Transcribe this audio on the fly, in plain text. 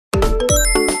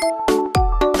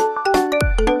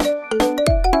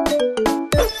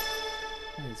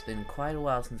It's been quite a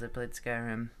while since I played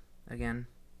Skyrim again.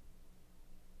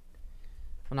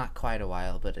 Well, not quite a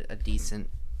while, but a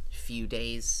decent few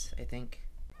days, I think.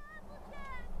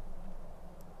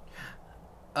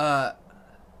 Oh.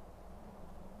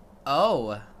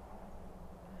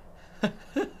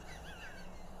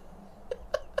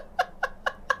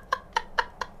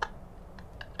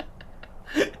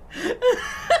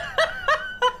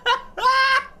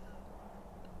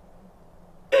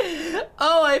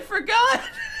 Oh, I forgot.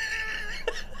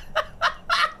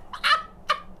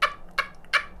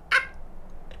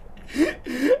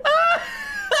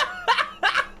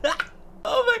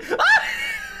 Oh my.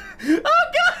 Oh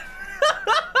god.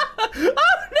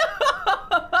 Oh no.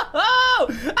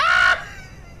 Ah!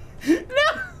 No.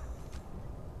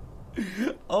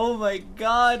 Oh my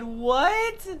god,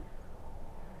 what?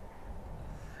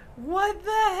 What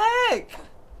the heck?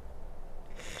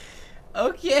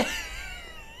 Okay.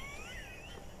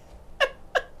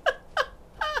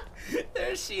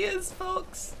 There she is,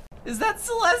 folks. Is that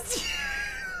Celestia?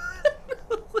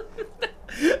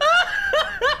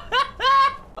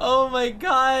 Oh my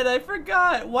god, I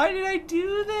forgot. Why did I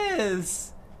do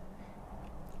this?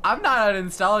 I'm not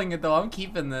uninstalling it though, I'm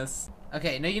keeping this.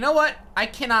 Okay, now you know what? I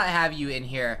cannot have you in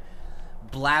here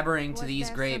blabbering to these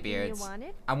graybeards.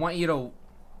 I want you to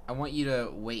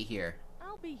wait here.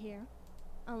 I'll be here.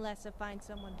 Unless I find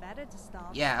someone better to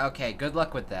stalk. Yeah, okay, good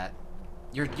luck with that.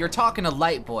 You're talking to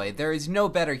Light Boy. There is no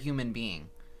better human being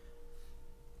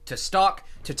to stalk,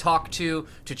 to talk to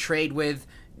trade with,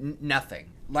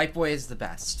 nothing. Light Boy is the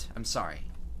best. I'm sorry.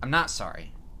 I'm not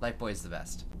sorry. Light Boy is the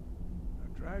best. A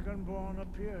dragonborn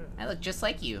appeared. I look just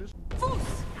like you.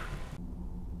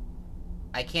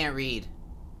 I can't read.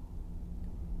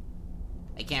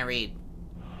 I can't read.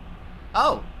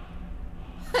 Oh!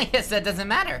 I guess that doesn't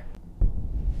matter.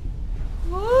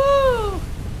 Woo!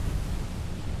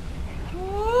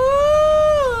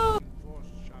 Woo!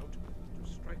 Enforced shout to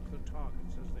strike the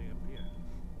targets as they appear.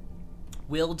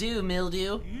 Will do,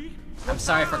 Mildew. I'm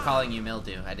sorry for calling you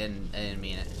Mildew. I didn't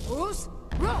mean it.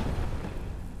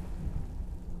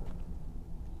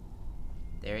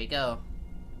 There you go.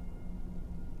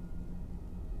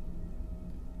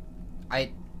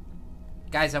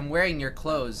 Guys, I'm wearing your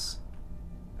clothes.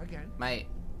 Again. My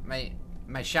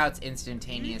shouts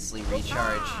instantaneously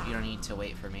recharge. You don't need to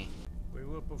wait for me. We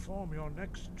will perform your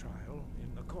next trial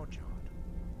in the courtyard.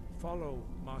 Follow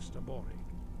Master Boring.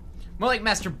 More like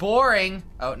Master Boring.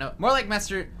 Oh no, more like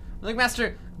Master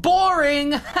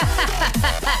Boring.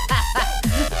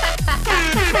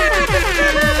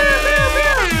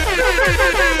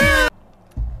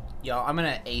 Yo, I'm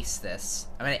gonna ace this.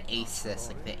 I'm gonna ace this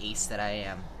like the ace that I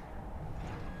am.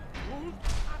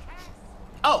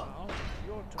 Oh!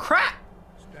 Crap!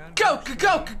 Go, go,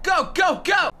 go, go, go,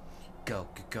 go! Go,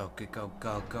 go, go, go,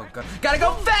 go, go, go. Gotta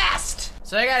go fast!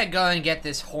 So I gotta go and get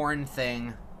this horn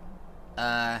thing.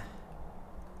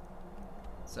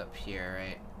 It's up here,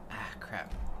 right? Ah,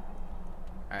 crap.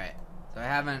 Alright, so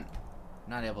I'm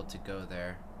not able to go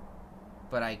there.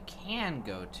 But I can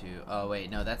go to, oh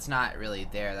wait, no, that's not really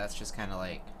there. That's just kind of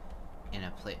like in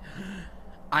a place.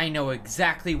 I know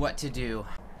exactly what to do.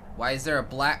 Why is there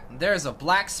there's a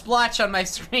black splotch on my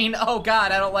screen. Oh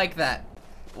god, I don't like that.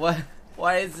 What?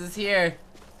 Why is this here?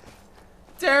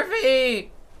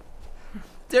 Durfee!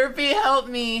 Durfee, help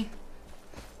me!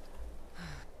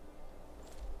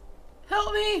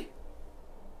 Help me!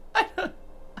 I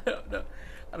don't know.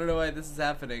 I don't know why this is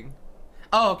happening.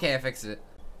 Oh, okay, I fixed it.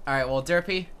 Alright, well,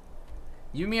 Durfee,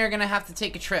 you and me are gonna have to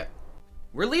take a trip.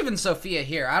 We're leaving Sophia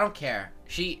here, I don't care.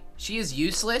 She is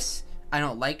useless. I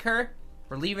don't like her.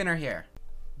 We're leaving her here.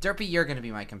 Durfee, you're gonna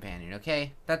be my companion,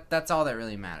 okay? That's all that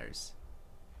really matters.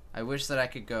 I wish that I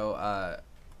could go,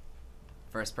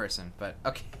 first person, but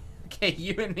okay. Okay,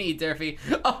 you and me, Durfee.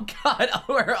 Oh god,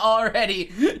 we're already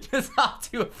just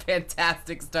off to a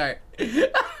fantastic start. No!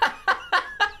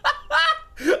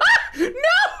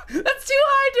 That's too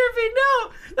high, Durfee,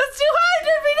 no! That's too high,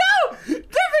 Durfee, no!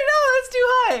 Durfee, no, that's too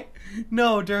high!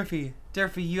 No, Durfee.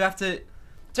 Durfee, you have to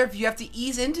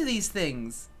ease into these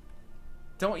things.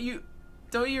 Don't you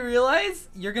realize?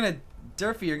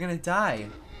 Durfee, you're gonna die.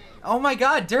 Oh my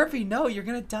god, Durfee, no, you're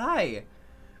gonna die.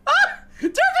 Ah!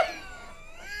 Durfee!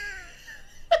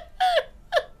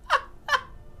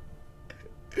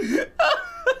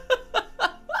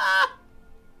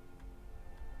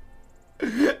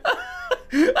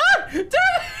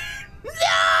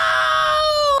 No!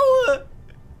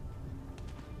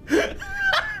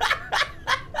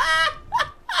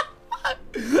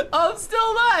 I'm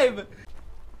still alive.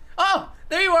 Oh,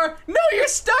 there you are. No, you're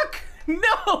stuck.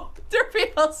 No,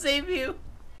 Durfee, I'll save you.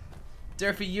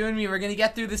 Durfee, you and me, we're gonna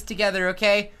get through this together,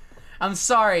 okay? I'm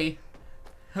sorry.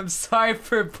 I'm sorry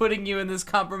for putting you in this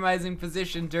compromising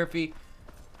position, Derpy.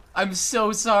 I'm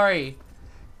so sorry.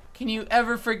 Can you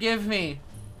ever forgive me?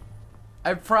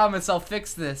 I promise I'll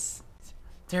fix this.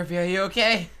 Derpy, are you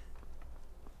okay?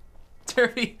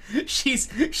 Derpy,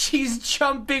 she's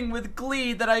jumping with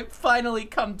glee that I finally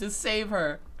come to save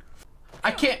her.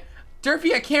 I can't,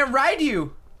 Derpy, I can't ride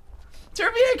you.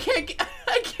 Derpy,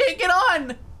 I can't get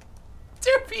on.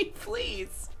 Derpy,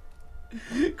 please.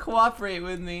 Cooperate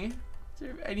with me.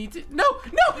 Derpy, I need to, no!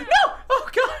 Oh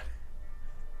God.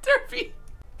 Derpy.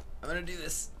 I'm gonna do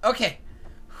this. Okay.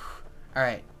 All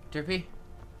right, Derpy.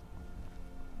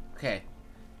 Okay.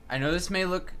 I know this may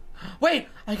look, wait,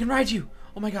 I can ride you.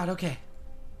 Oh my God, okay.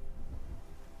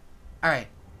 All right,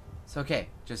 it's okay.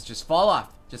 Just fall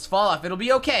off. Just fall off, it'll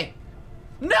be okay.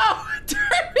 No,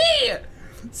 Derpy!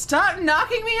 Stop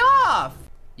knocking me off.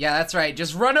 Yeah, that's right,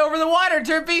 just run over the water,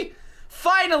 Derpy.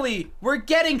 Finally, we're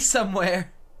getting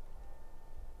somewhere.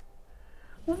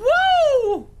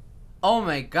 Woo! Oh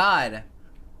my God.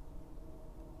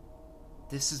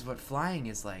 This is what flying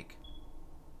is like.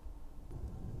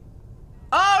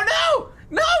 Oh no!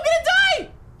 No, I'm gonna die!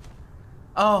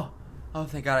 Oh,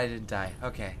 thank God I didn't die.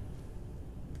 Okay.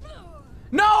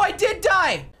 No, I did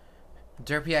die!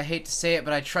 Derpy, I hate to say it,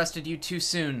 but I trusted you too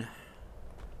soon.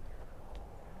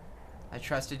 I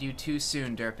trusted you too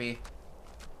soon, Derpy.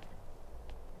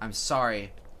 I'm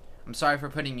sorry. I'm sorry for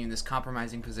putting you in this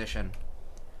compromising position.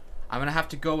 I'm gonna have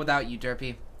to go without you,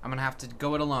 Derpy. I'm gonna have to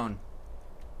go it alone.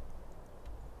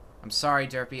 I'm sorry,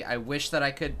 Derpy. I wish that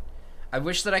I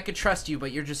could trust you,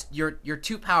 but you're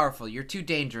too powerful. You're too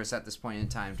dangerous at this point in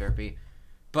time, Derpy.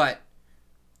 But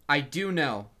I do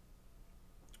know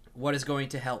what is going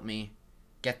to help me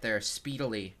get there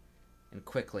speedily and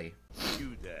quickly.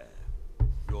 You there.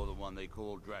 You're the one they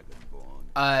call Dragonborn.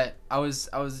 I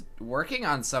was working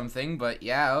on something, but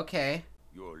yeah, okay.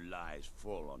 Your lies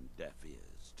fall on deaf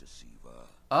ears, deceiver.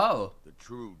 Oh. The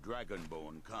true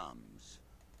Dragonborn comes.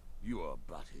 You are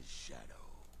but his shadow.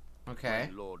 Okay.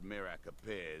 When Lord Mirak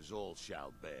appears, all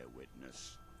shall bear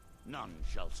witness. None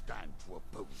shall stand to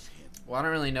oppose him. Well, I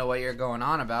don't really know what you're going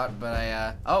on about,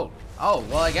 but oh,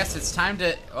 well, I guess it's time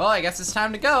to,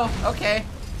 go. Okay.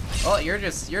 Well, you're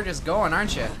just going,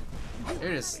 aren't you?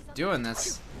 You're just doing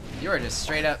this. You are just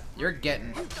straight up, you're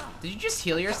getting, did you just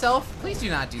heal yourself? Please do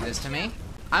not do this to me.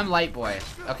 I'm Light Boy,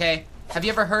 okay? Have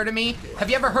you ever heard of me? Have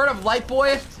you ever heard of Light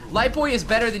Boy? Light Boy is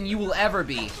better than you will ever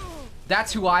be.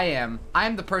 That's who I am. I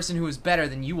am the person who is better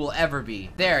than you will ever be.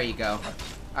 There you go.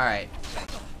 All right.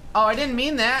 Oh, I didn't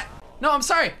mean that. No, I'm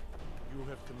sorry. You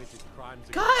have committed crimes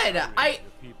God,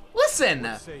 listen.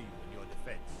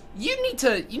 You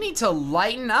need to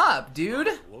lighten up, dude.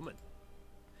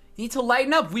 You need to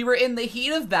lighten up. We were in the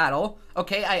heat of battle.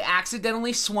 Okay, I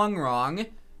accidentally swung wrong.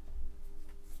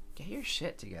 Get your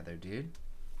shit together, dude.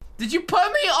 Did you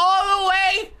put me all the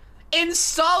way in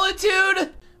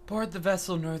solitude? Board the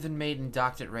vessel Northern Maiden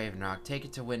docked at Ravenrock. Take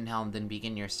it to Windhelm, then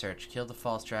begin your search. Kill the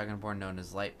false dragonborn known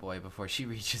as Light Boy before she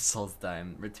reaches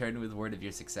Solstheim. Return with word of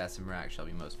your success and Mirak shall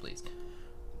be most pleased.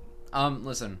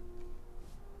 Listen.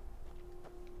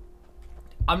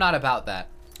 I'm not about that.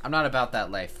 I'm not about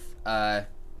that life.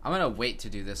 I'm gonna wait to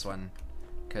do this one,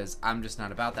 because I'm just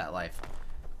not about that life.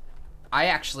 I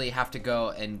actually have to go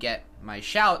and get my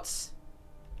shouts,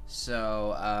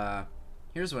 so,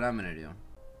 here's what I'm gonna do.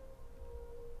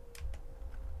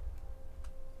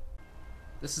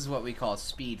 This is what we call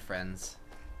speed, friends.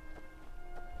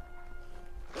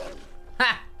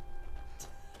 Ha!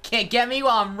 Can't get me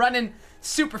while I'm running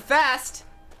super fast.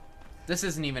 This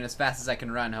isn't even as fast as I can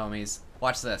run, homies.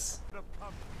 Watch this.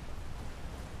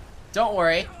 Don't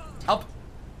worry.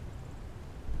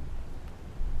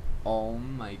 Oh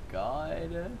my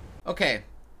God. Okay.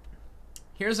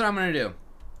 Here's what I'm gonna do.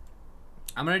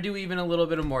 I'm gonna do even a little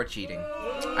bit of more cheating.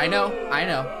 I know.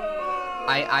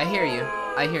 I hear you.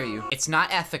 I hear you. It's not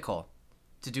ethical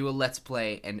to do a let's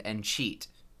play and cheat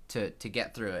to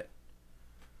get through it.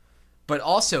 But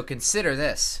also consider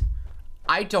this.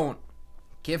 I don't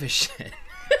give a shit.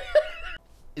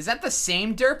 Is that the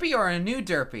same Derpy or a new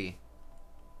Derpy?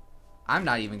 I'm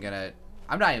not even gonna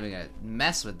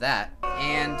mess with that.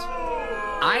 And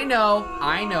I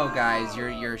know guys,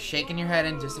 you're shaking your head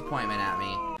in disappointment at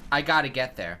me. I gotta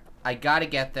get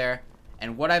there.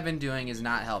 And what I've been doing is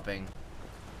not helping.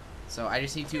 So I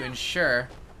just need to ensure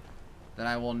that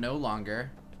I will no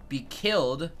longer be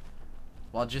killed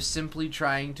while just simply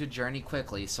trying to journey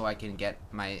quickly so I can get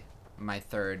my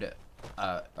third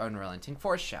Unrelenting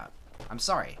Force shout. I'm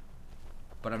sorry,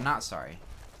 but I'm not sorry.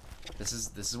 This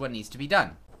is what needs to be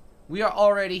done. We are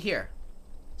already here.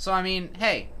 So I mean,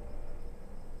 hey.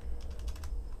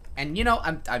 And you know,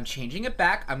 I'm changing it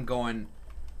back. I'm going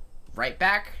right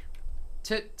back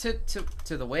to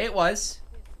the way it was.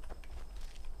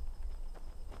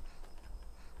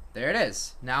 There it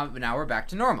is. Now we're back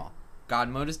to normal. God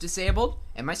mode is disabled,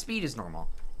 and my speed is normal.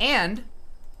 And I'm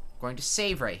going to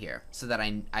save right here so that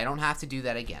I don't have to do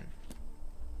that again.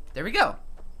 There we go.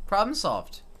 Problem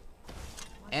solved.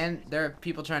 And there are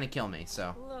people trying to kill me,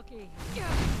 so. Looky. Looks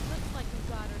like we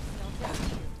got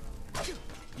ourselves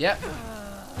a Yep.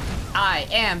 I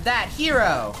am that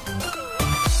hero!